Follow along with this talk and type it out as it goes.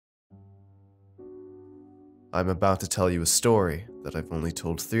I'm about to tell you a story that I've only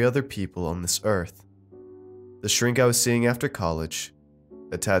told 3 other people on this earth. The shrink I was seeing after college,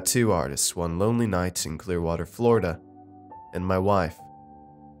 a tattoo artist one lonely night in Clearwater, Florida, and my wife.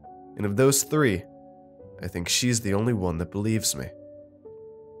 And of those 3, I think she's the only one that believes me.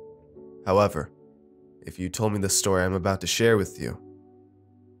 However, if you told me the story I'm about to share with you,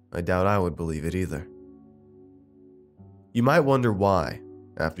 I doubt I would believe it either. You might wonder why,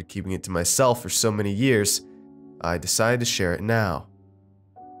 after keeping it to myself for so many years, I decided to share it now.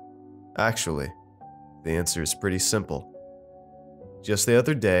 Actually, the answer is pretty simple. Just the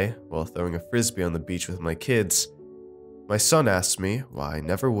other day, while throwing a frisbee on the beach with my kids, my son asked me why I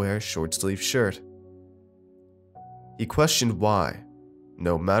never wear a short-sleeved shirt. He questioned why,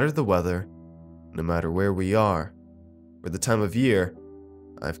 no matter the weather, no matter where we are, or the time of year,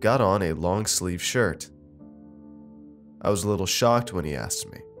 I've got on a long-sleeved shirt. I was a little shocked when he asked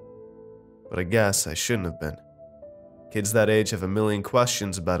me, but I guess I shouldn't have been. Kids that age have a million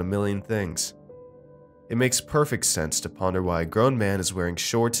questions about a million things. It makes perfect sense to ponder why a grown man is wearing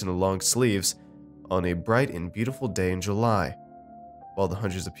shorts and long sleeves on a bright and beautiful day in July, while the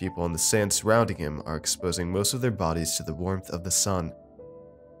hundreds of people on the sand surrounding him are exposing most of their bodies to the warmth of the sun.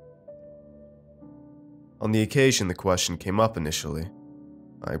 On the occasion the question came up initially,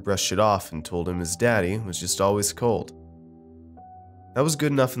 I brushed it off and told him his daddy was just always cold. That was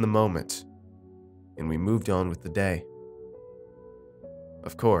good enough in the moment, and we moved on with the day.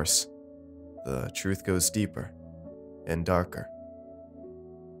 Of course, the truth goes deeper and darker.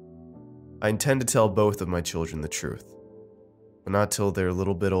 I intend to tell both of my children the truth, but not till they're a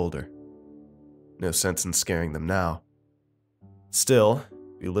little bit older. No sense in scaring them now. Still,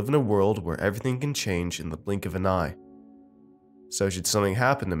 we live in a world where everything can change in the blink of an eye. So should something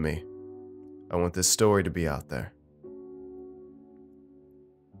happen to me, I want this story to be out there.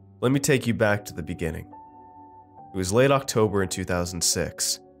 Let me take you back to the beginning. It was late October in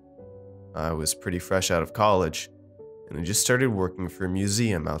 2006. I was pretty fresh out of college, and I just started working for a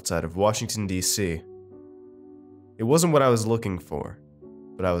museum outside of Washington, D.C. It wasn't what I was looking for,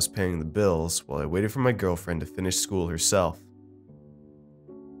 but I was paying the bills while I waited for my girlfriend to finish school herself.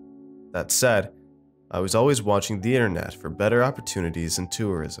 That said, I was always watching the internet for better opportunities in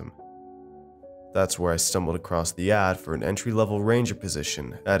tourism. That's where I stumbled across the ad for an entry-level ranger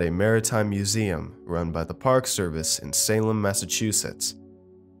position at a maritime museum run by the Park Service in Salem, Massachusetts.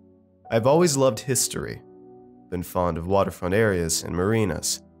 I've always loved history, been fond of waterfront areas and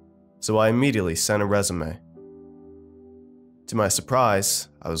marinas, so I immediately sent a resume. To my surprise,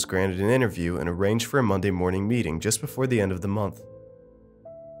 I was granted an interview and arranged for a Monday morning meeting just before the end of the month.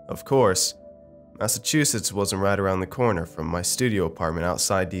 Of course, Massachusetts wasn't right around the corner from my studio apartment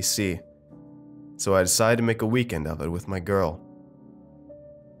outside DC, so I decided to make a weekend of it with my girl.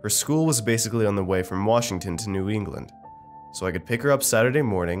 Her school was basically on the way from Washington to New England, so I could pick her up Saturday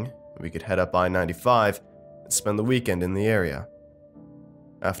morning, and we could head up I-95 and spend the weekend in the area.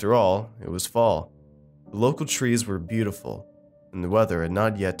 After all, it was fall. The local trees were beautiful, and the weather had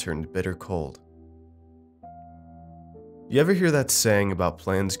not yet turned bitter cold. You ever hear that saying about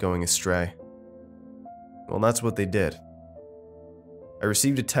plans going astray? Well, that's what they did. I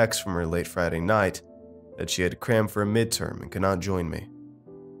received a text from her late Friday night that she had to cram for a midterm and could not join me.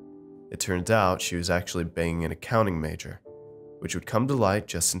 It turns out she was actually banging an accounting major, which would come to light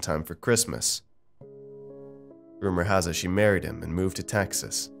just in time for Christmas. Rumor has it she married him and moved to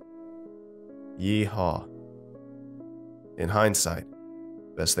Texas. Yee-haw. In hindsight,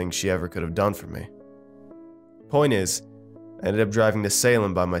 best thing she ever could have done for me. Point is, I ended up driving to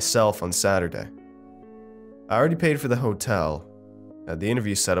Salem by myself on Saturday. I already paid for the hotel, had the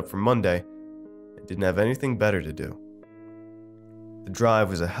interview set up for Monday, and didn't have anything better to do. The drive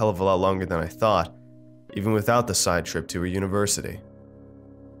was a hell of a lot longer than I thought, even without the side trip to a university.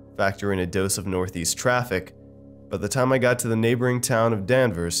 Factor in a dose of northeast traffic, by the time I got to the neighboring town of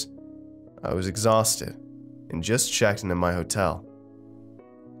Danvers, I was exhausted and just checked into my hotel.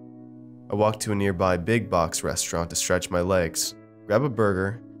 I walked to a nearby big box restaurant to stretch my legs, grab a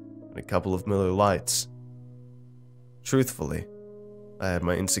burger, and a couple of Miller Lights. Truthfully, I had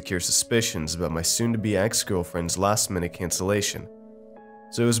my insecure suspicions about my soon-to-be ex-girlfriend's last-minute cancellation,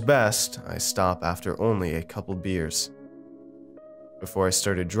 so it was best I stop after only a couple beers, before I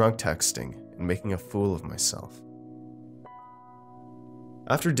started drunk texting and making a fool of myself.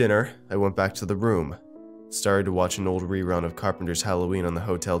 After dinner, I went back to the room, started to watch an old rerun of Carpenter's Halloween on the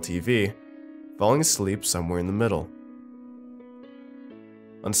hotel TV, falling asleep somewhere in the middle.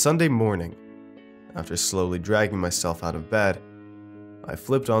 On Sunday morning, after slowly dragging myself out of bed, I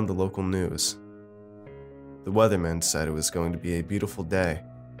flipped on the local news. The weatherman said it was going to be a beautiful day,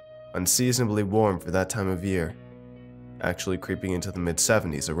 unseasonably warm for that time of year, actually creeping into the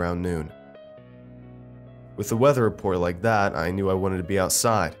mid-70s around noon. With a weather report like that, I knew I wanted to be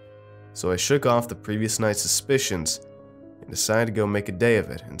outside, so I shook off the previous night's suspicions and decided to go make a day of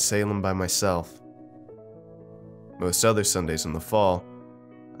it in Salem by myself. Most other Sundays in the fall,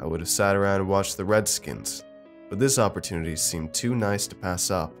 I would have sat around and watched the Redskins, but this opportunity seemed too nice to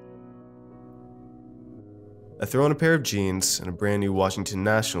pass up. I threw on a pair of jeans and a brand new Washington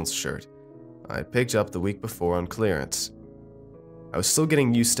Nationals shirt I had picked up the week before on clearance. I was still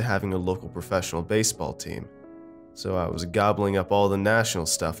getting used to having a local professional baseball team, so I was gobbling up all the national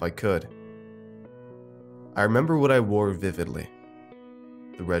stuff I could. I remember what I wore vividly: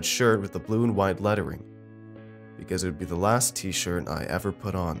 the red shirt with the blue and white lettering, because it would be the last t-shirt I ever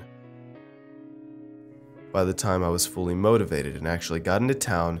put on. By the time I was fully motivated and actually got into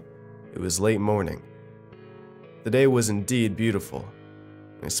town, it was late morning. The day was indeed beautiful,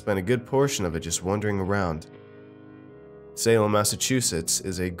 and I spent a good portion of it just wandering around. Salem, Massachusetts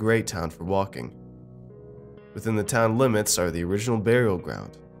is a great town for walking. Within the town limits are the original burial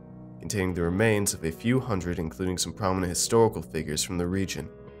ground, containing the remains of a few hundred, including some prominent historical figures from the region.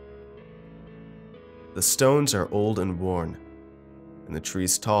 The stones are old and worn, and the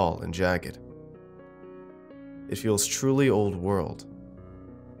trees tall and jagged. It feels truly old world.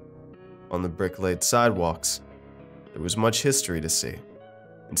 On the brick-laid sidewalks, there was much history to see,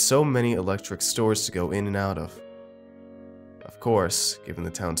 and so many electric stores to go in and out of. Of course, given the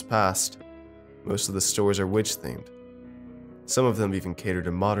town's past, most of the stores are witch-themed. Some of them even cater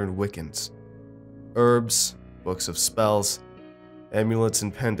to modern Wiccans. Herbs, books of spells, amulets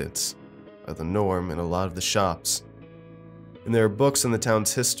and pendants are the norm in a lot of the shops. And there are books on the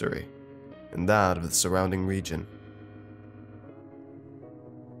town's history, and that of the surrounding region.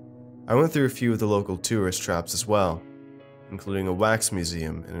 I went through a few of the local tourist traps as well, including a wax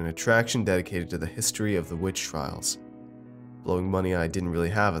museum and an attraction dedicated to the history of the witch trials, blowing money I didn't really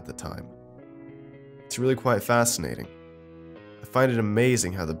have at the time. It's really quite fascinating. I find it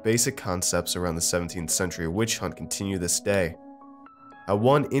amazing how the basic concepts around the 17th century witch hunt continue this day. How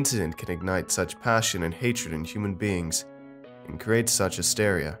one incident can ignite such passion and hatred in human beings and create such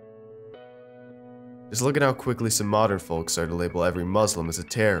hysteria. Just look at how quickly some modern folks start to label every Muslim as a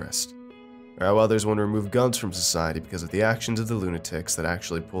terrorist, or how others want to remove guns from society because of the actions of the lunatics that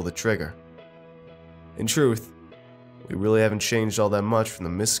actually pull the trigger. In truth, we really haven't changed all that much from the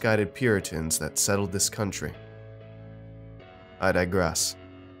misguided Puritans that settled this country. I digress.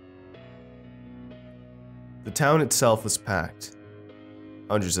 The town itself was packed.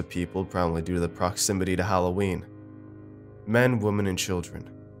 Hundreds of people, probably due to the proximity to Halloween. Men, women, and children.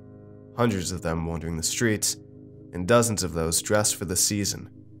 Hundreds of them wandering the streets, and dozens of those dressed for the season.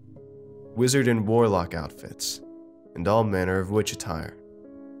 Wizard and warlock outfits, and all manner of witch attire.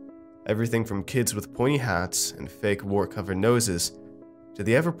 Everything from kids with pointy hats and fake wart-covered noses to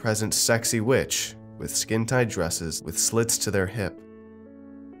the ever-present sexy witch with skin-tight dresses with slits to their hip.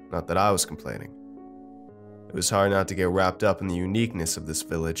 Not that I was complaining. It was hard not to get wrapped up in the uniqueness of this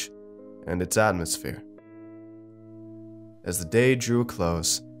village and its atmosphere. As the day drew a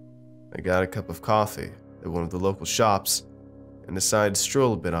close, I got a cup of coffee at one of the local shops and decided to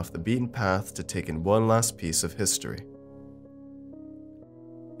stroll a bit off the beaten path to take in one last piece of history.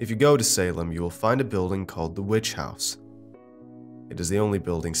 If you go to Salem, you will find a building called the Witch House. It is the only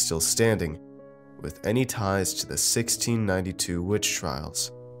building still standing with any ties to the 1692 witch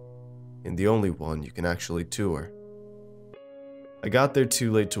trials, and the only one you can actually tour. I got there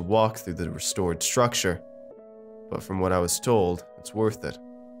too late to walk through the restored structure, but from what I was told, it's worth it.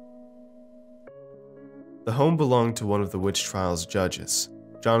 The home belonged to one of the witch trial's judges,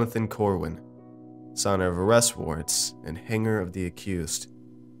 Jonathan Corwin, signer of arrest warrants and hanger of the accused.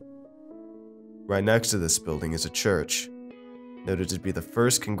 Right next to this building is a church, noted to be the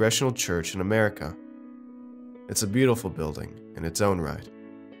first congregational church in America. It's a beautiful building in its own right.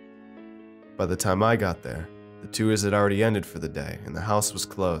 By the time I got there, the tours had already ended for the day and the house was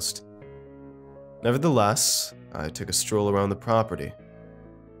closed. Nevertheless, I took a stroll around the property,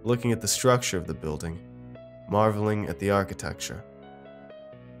 looking at the structure of the building, marveling at the architecture.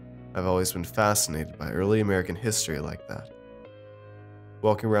 I've always been fascinated by early American history like that.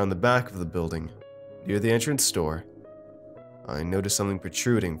 Walking around the back of the building, near the entrance door, I noticed something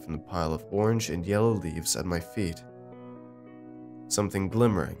protruding from the pile of orange and yellow leaves at my feet. Something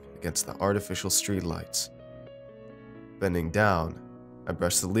glimmering against the artificial streetlights. Bending down, I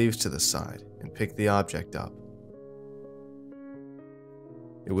brushed the leaves to the side and picked the object up.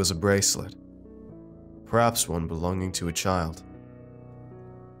 It was a bracelet, perhaps one belonging to a child.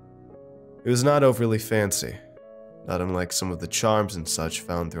 It was not overly fancy, not unlike some of the charms and such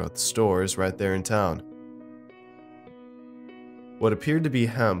found throughout the stores right there in town. What appeared to be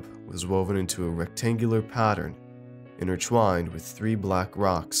hemp was woven into a rectangular pattern, intertwined with 3 black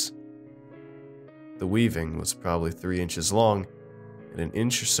rocks. The weaving was probably 3 inches long and an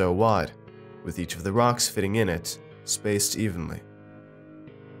inch or so wide, with each of the rocks fitting in it, spaced evenly.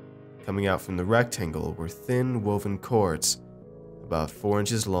 Coming out from the rectangle were thin woven cords, about 4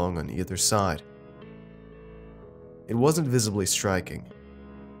 inches long on either side. It wasn't visibly striking,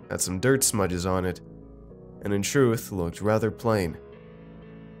 had some dirt smudges on it, and in truth looked rather plain.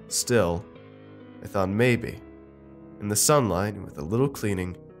 Still, I thought maybe, in the sunlight and with a little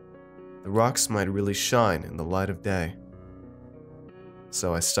cleaning, the rocks might really shine in the light of day.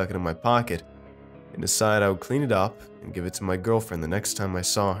 So I stuck it in my pocket and decided I would clean it up and give it to my girlfriend the next time I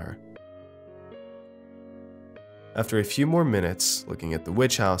saw her. After a few more minutes looking at the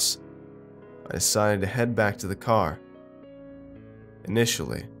witch house, I decided to head back to the car.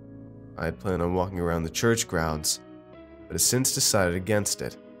 Initially, I had planned on walking around the church grounds, but have since decided against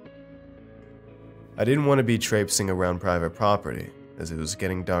it. I didn't want to be traipsing around private property, as it was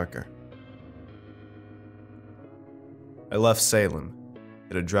getting darker. I left Salem,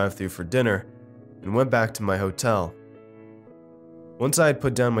 hit a drive-thru for dinner, and went back to my hotel. Once I had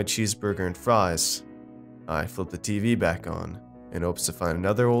put down my cheeseburger and fries, I flipped the TV back on in hopes to find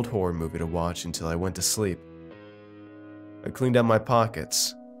another old horror movie to watch until I went to sleep. I cleaned out my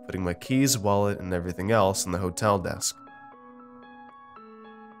pockets, putting my keys, wallet, and everything else on the hotel desk.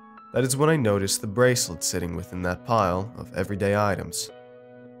 That is when I noticed the bracelet sitting within that pile of everyday items.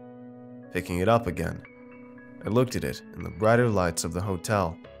 Picking it up again, I looked at it in the brighter lights of the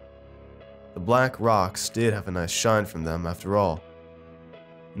hotel. The black rocks did have a nice shine from them after all,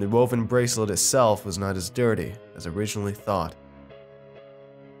 and the woven bracelet itself was not as dirty as originally thought.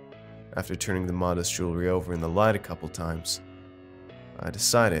 After turning the modest jewelry over in the light a couple times, I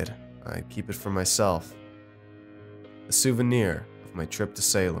decided I'd keep it for myself. A souvenir of my trip to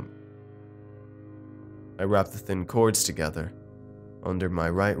Salem. I wrapped the thin cords together under my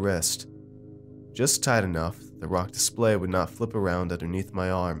right wrist, just tight enough that the rock display would not flip around underneath my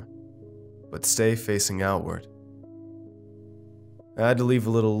arm, but stay facing outward. I had to leave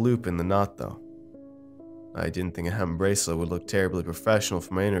a little loop in the knot though. I didn't think a hemp bracelet would look terribly professional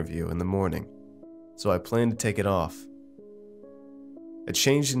for my interview in the morning, so I planned to take it off. I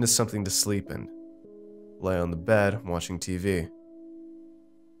changed into something to sleep in, lay on the bed watching TV.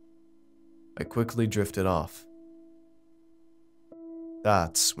 I quickly drifted off.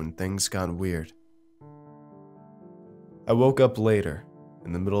 That's when things got weird. I woke up later,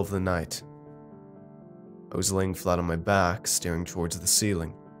 in the middle of the night. I was laying flat on my back, staring towards the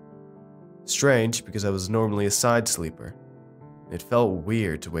ceiling. Strange, because I was normally a side sleeper. It felt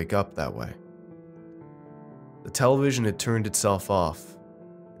weird to wake up that way. The television had turned itself off,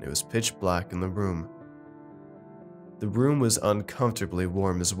 and it was pitch black in the room. The room was uncomfortably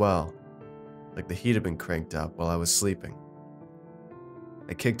warm as well, like the heat had been cranked up while I was sleeping.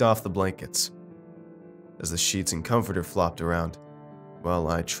 I kicked off the blankets. As the sheets and comforter flopped around, while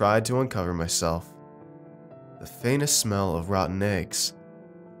I tried to uncover myself, the faintest smell of rotten eggs,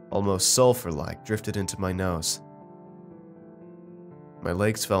 almost sulfur-like, drifted into my nose. My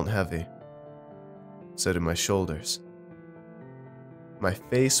legs felt heavy. So did my shoulders. My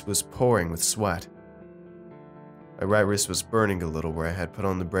face was pouring with sweat. My right wrist was burning a little where I had put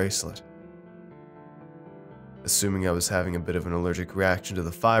on the bracelet. Assuming I was having a bit of an allergic reaction to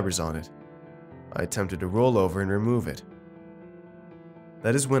the fibers on it, I attempted to roll over and remove it.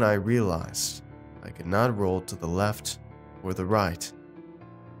 That is when I realized I could not roll to the left or the right.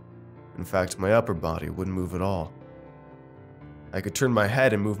 In fact, my upper body wouldn't move at all. I could turn my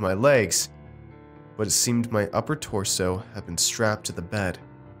head and move my legs, but it seemed my upper torso had been strapped to the bed.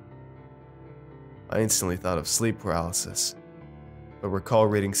 I instantly thought of sleep paralysis, but recall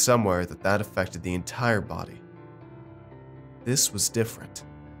reading somewhere that affected the entire body. This was different.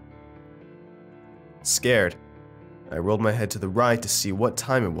 Scared, I rolled my head to the right to see what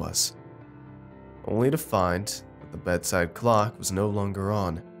time it was, only to find that the bedside clock was no longer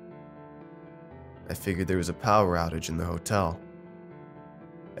on. I figured there was a power outage in the hotel.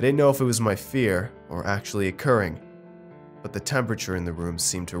 I didn't know if it was my fear or actually occurring, but the temperature in the room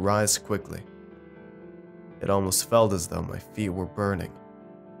seemed to rise quickly. It almost felt as though my feet were burning,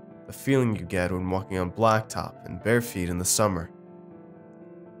 the feeling you get when walking on blacktop and bare feet in the summer.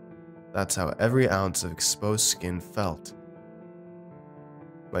 That's how every ounce of exposed skin felt.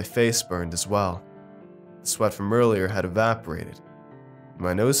 My face burned as well. The sweat from earlier had evaporated, and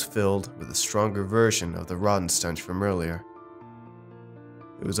my nose filled with a stronger version of the rotten stench from earlier.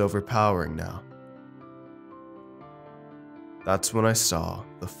 It was overpowering now. That's when I saw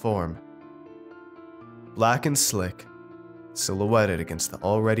the form. Black and slick, silhouetted against the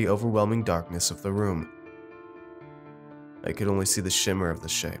already overwhelming darkness of the room. I could only see the shimmer of the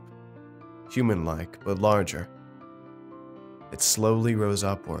shape, human-like but larger. It slowly rose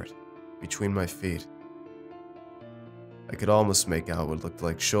upward, between my feet. I could almost make out what looked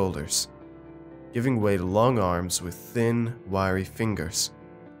like shoulders, giving way to long arms with thin, wiry fingers.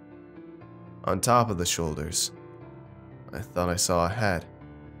 On top of the shoulders, I thought I saw a head.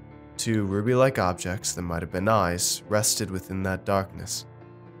 Two ruby-like objects that might have been eyes rested within that darkness.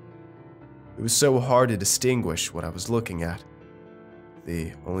 It was so hard to distinguish what I was looking at,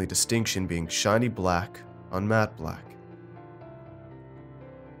 the only distinction being shiny black on matte black.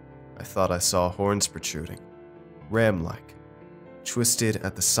 I thought I saw horns protruding, ram-like, twisted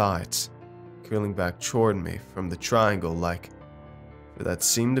at the sides, curling back toward me from the triangle-like, for that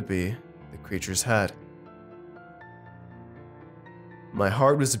seemed to be the creature's head. My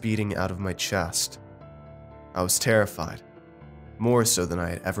heart was beating out of my chest. I was terrified, more so than I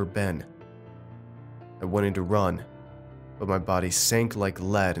had ever been. I wanted to run, but my body sank like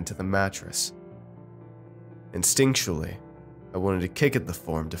lead into the mattress. Instinctually, I wanted to kick at the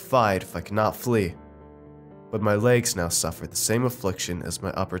form to fight if I could not flee, but my legs now suffered the same affliction as my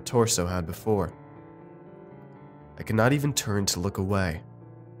upper torso had before. I could not even turn to look away.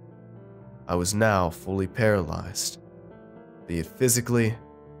 I was now fully paralyzed, be it physically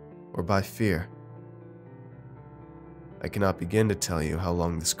or by fear. I cannot begin to tell you how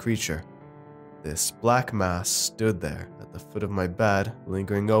long this creature, this black mass, stood there at the foot of my bed,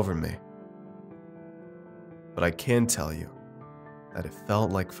 lingering over me. But I can tell you that it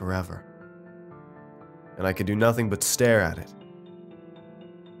felt like forever, and I could do nothing but stare at it.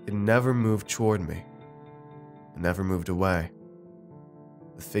 It never moved toward me. It never moved away.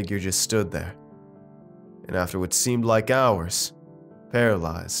 The figure just stood there, and after what seemed like hours,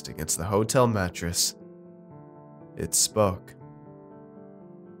 paralyzed against the hotel mattress, it spoke.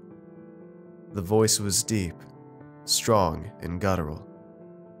 The voice was deep, strong, and guttural,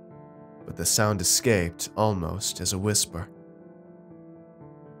 but the sound escaped almost as a whisper.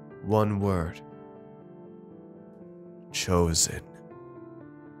 One word. Chosen.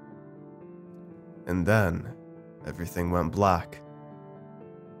 And then, everything went black.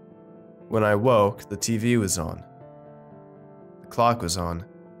 When I woke, the TV was on. The clock was on,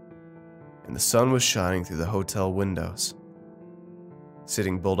 and the sun was shining through the hotel windows.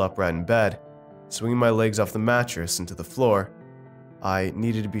 Sitting bolt upright in bed, swinging my legs off the mattress into the floor, I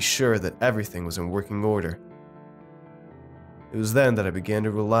needed to be sure that everything was in working order. It was then that I began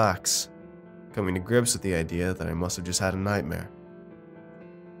to relax, coming to grips with the idea that I must have just had a nightmare.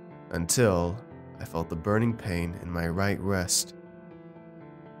 Until I felt the burning pain in my right wrist.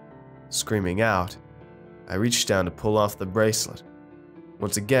 Screaming out, I reached down to pull off the bracelet,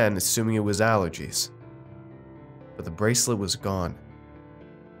 once again assuming it was allergies. But the bracelet was gone.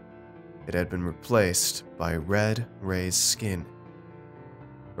 It had been replaced by red raised skin.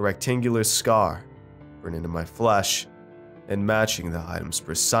 A rectangular scar burned into my flesh and matching the item's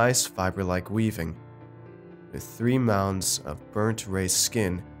precise fiber-like weaving, with 3 mounds of burnt raised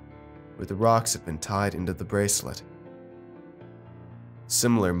skin where the rocks had been tied into the bracelet.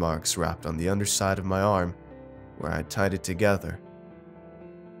 Similar marks wrapped on the underside of my arm where I had tied it together.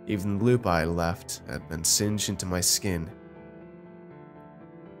 Even the loop I had left had been singed into my skin.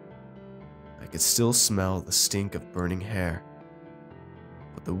 I could still smell the stink of burning hair,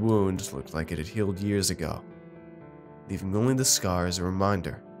 but the wound looked like it had healed years ago, leaving only the scar as a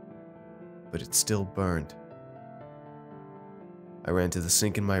reminder, but it still burned. I ran to the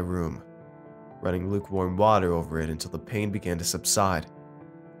sink in my room, running lukewarm water over it until the pain began to subside.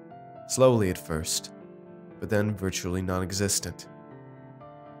 Slowly at first, but then virtually non-existent.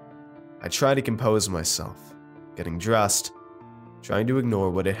 I tried to compose myself, getting dressed, trying to ignore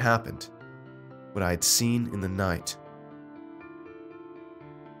what had happened, what I had seen in the night.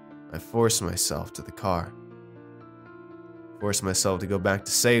 I forced myself to the car, forced myself to go back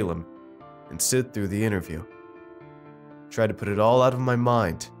to Salem and sit through the interview. Tried to put it all out of my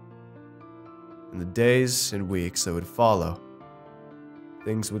mind. In the days and weeks that would follow,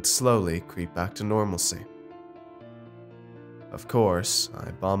 things would slowly creep back to normalcy. Of course,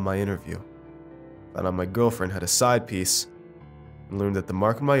 I bombed my interview, found out my girlfriend had a side piece, and learned that the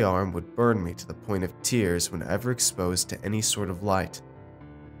mark on my arm would burn me to the point of tears whenever exposed to any sort of light.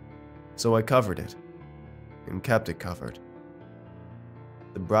 So I covered it, and kept it covered.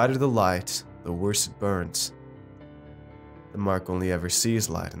 The brighter the light, the worse it burns. The mark only ever sees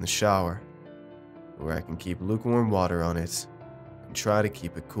light in the shower, where I can keep lukewarm water on it and try to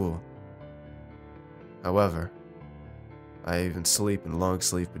keep it cool. However, I even sleep in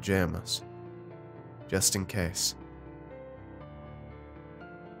long-sleeve pajamas, just in case.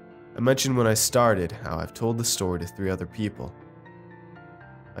 I mentioned when I started how I've told the story to 3 other people.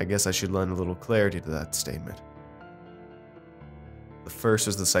 I guess I should lend a little clarity to that statement. The first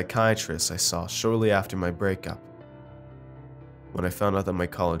was the psychiatrist I saw shortly after my breakup. When I found out that my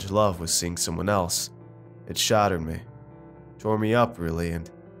college love was seeing someone else, it shattered me, tore me up really, and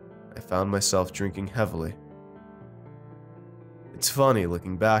I found myself drinking heavily. It's funny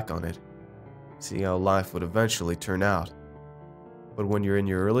looking back on it, seeing how life would eventually turn out. But when you're in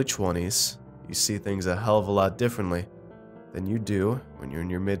your early 20s, you see things a hell of a lot differently than you do when you're in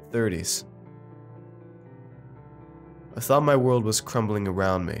your mid-30s. I thought my world was crumbling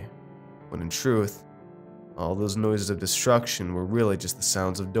around me, when in truth, all those noises of destruction were really just the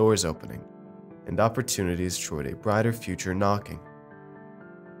sounds of doors opening and opportunities toward a brighter future knocking.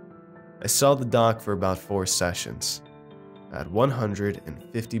 I saw the doc for about 4 sessions, at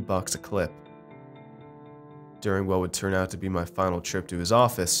 $150 a clip. During what would turn out to be my final trip to his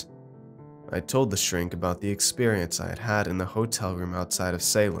office, I told the shrink about the experience I had had in the hotel room outside of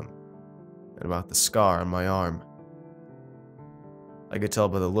Salem, and about the scar on my arm. I could tell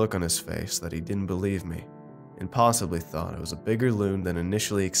by the look on his face that he didn't believe me, and possibly thought I was a bigger loon than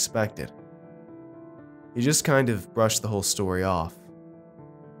initially expected. He just kind of brushed the whole story off,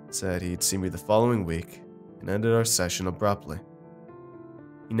 said he'd see me the following week, and ended our session abruptly.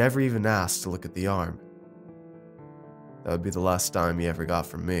 He never even asked to look at the arm. That would be the last dime he ever got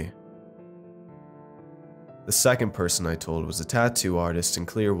from me. The second person I told was a tattoo artist in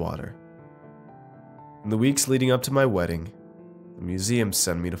Clearwater. In the weeks leading up to my wedding, the museum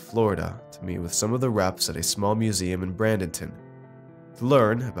sent me to Florida to meet with some of the reps at a small museum in Bradenton to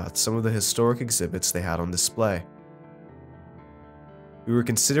learn about some of the historic exhibits they had on display. We were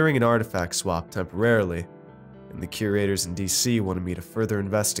considering an artifact swap temporarily, and the curators in DC wanted me to further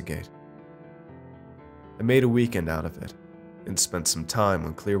investigate. I made a weekend out of it and spent some time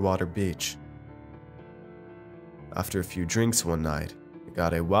on Clearwater Beach. After a few drinks one night, I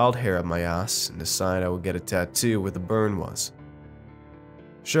got a wild hair up my ass and decided I would get a tattoo where the burn was.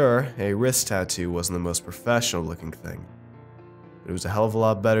 Sure, a wrist tattoo wasn't the most professional looking thing, but it was a hell of a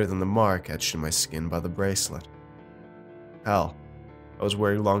lot better than the mark etched in my skin by the bracelet. Hell, I was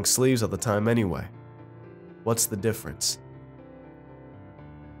wearing long sleeves at the time anyway. What's the difference?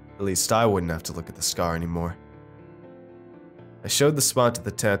 At least I wouldn't have to look at the scar anymore. I showed the spot to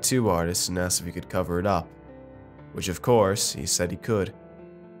the tattoo artist and asked if he could cover it up, which of course, he said he could.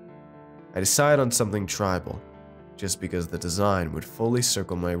 I decided on something tribal, just because the design would fully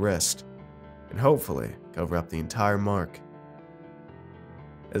circle my wrist, and hopefully cover up the entire mark.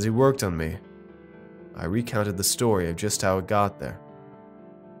 As he worked on me, I recounted the story of just how it got there,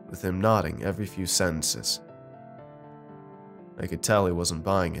 with him nodding every few sentences. I could tell he wasn't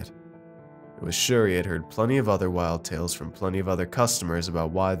buying it. I was sure he had heard plenty of other wild tales from plenty of other customers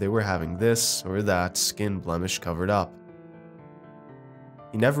about why they were having this or that skin blemish covered up.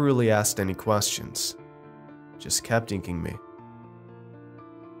 He never really asked any questions, just kept inking me.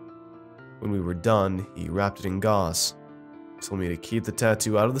 When we were done, he wrapped it in gauze, told me to keep the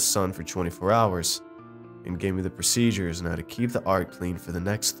tattoo out of the sun for 24 hours, and gave me the procedures and how to keep the art clean for the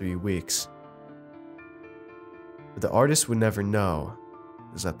next 3 weeks. What the artist would never know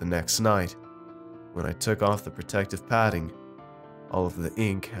is that the next night, when I took off the protective padding, all of the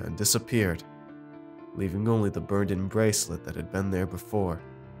ink had disappeared, leaving only the burned-in bracelet that had been there before.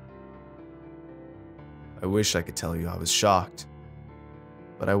 I wish I could tell you I was shocked,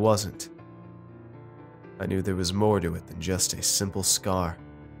 but I wasn't. I knew there was more to it than just a simple scar.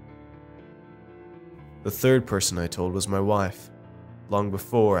 The third person I told was my wife, long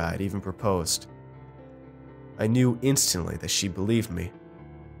before I had even proposed. I knew instantly that she believed me,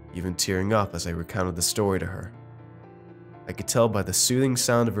 even tearing up as I recounted the story to her. I could tell by the soothing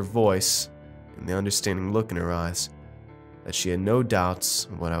sound of her voice and the understanding look in her eyes that she had no doubts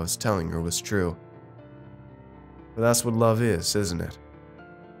what I was telling her was true. But that's what love is, isn't it?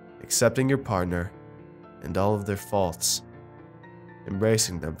 Accepting your partner and all of their faults,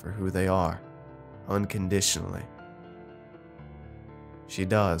 embracing them for who they are, unconditionally. She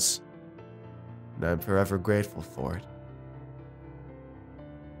does, and I'm forever grateful for it.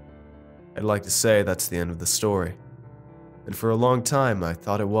 I'd like to say that's the end of the story, and for a long time I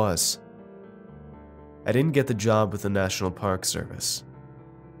thought it was. I didn't get the job with the National Park Service,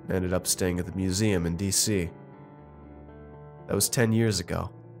 and ended up staying at the museum in DC. That was 10 years ago,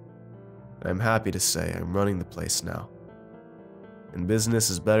 and I'm happy to say I'm running the place now, and business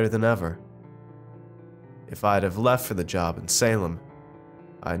is better than ever. If I'd have left for the job in Salem,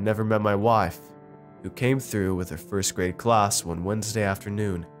 I'd never met my wife, who came through with her first grade class one Wednesday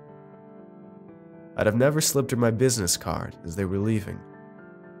afternoon. I'd have never slipped her my business card as they were leaving.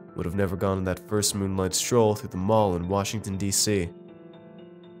 Would have never gone on that first moonlight stroll through the mall in Washington, D.C.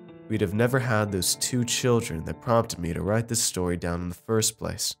 We'd have never had those 2 children that prompted me to write this story down in the first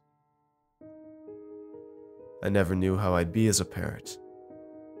place. I never knew how I'd be as a parent.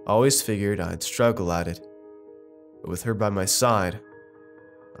 Always figured I'd struggle at it. But with her by my side,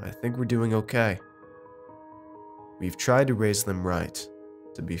 I think we're doing okay. We've tried to raise them right,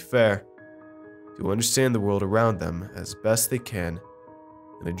 to be fair, to understand the world around them as best they can,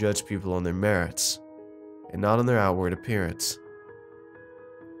 and to judge people on their merits, and not on their outward appearance.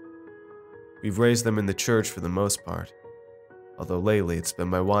 We've raised them in the church for the most part, although lately it's been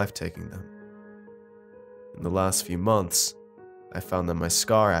my wife taking them. In the last few months, I found that my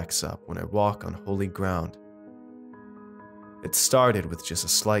scar acts up when I walk on holy ground. It started with just a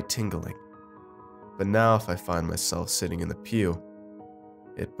slight tingling, but now if I find myself sitting in the pew,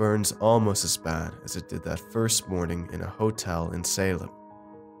 it burns almost as bad as it did that first morning in a hotel in Salem.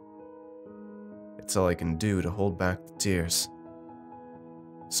 It's all I can do to hold back the tears.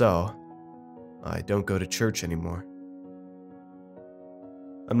 So, I don't go to church anymore.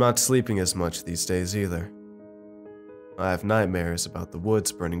 I'm not sleeping as much these days either. I have nightmares about the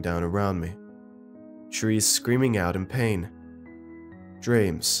woods burning down around me, trees screaming out in pain,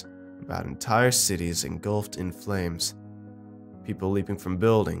 dreams about entire cities engulfed in flames, people leaping from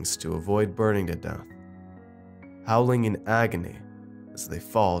buildings to avoid burning to death, howling in agony as they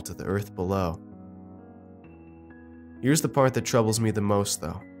fall to the earth below. Here's the part that troubles me the most,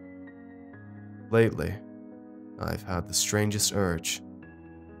 though. Lately, I've had the strangest urge,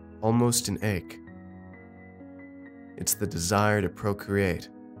 almost an ache. It's the desire to procreate.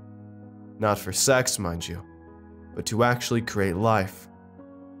 Not for sex, mind you, but to actually create life,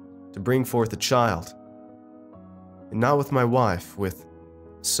 to bring forth a child. And not with my wife, with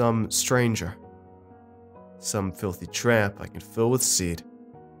some stranger, some filthy tramp I can fill with seed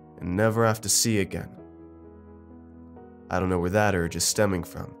and never have to see again. I don't know where that urge is stemming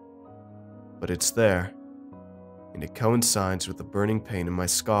from, but it's there, and it coincides with the burning pain in my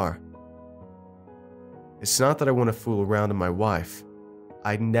scar. It's not that I want to fool around with my wife.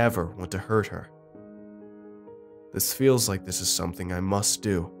 I never want to hurt her. This feels like this is something I must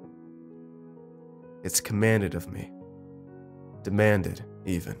do. It's commanded of me. Demanded,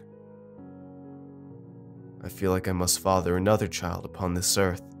 even. I feel like I must father another child upon this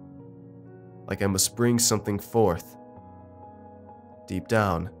earth. Like I must bring something forth. Deep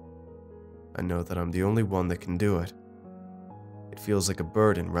down, I know that I'm the only one that can do it. It feels like a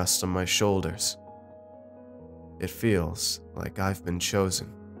burden rests on my shoulders. It feels like I've been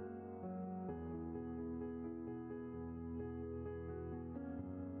chosen.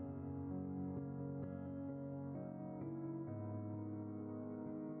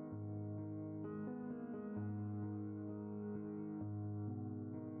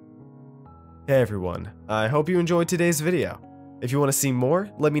 Hey everyone, I hope you enjoyed today's video. If you want to see more,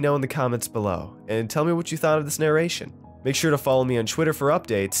 let me know in the comments below, and tell me what you thought of this narration. Make sure to follow me on Twitter for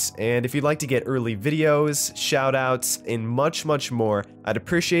updates, and if you'd like to get early videos, shoutouts, and much more, I'd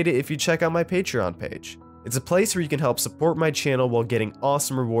appreciate it if you check out my Patreon page. It's a place where you can help support my channel while getting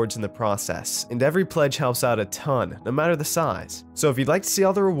awesome rewards in the process, and every pledge helps out a ton, no matter the size. So if you'd like to see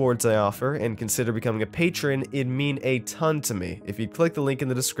all the rewards I offer and consider becoming a patron, it'd mean a ton to me if you'd click the link in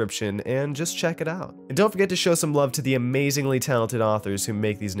the description and just check it out. And don't forget to show some love to the amazingly talented authors who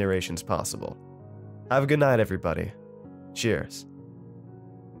make these narrations possible. Have a good night, everybody. Cheers.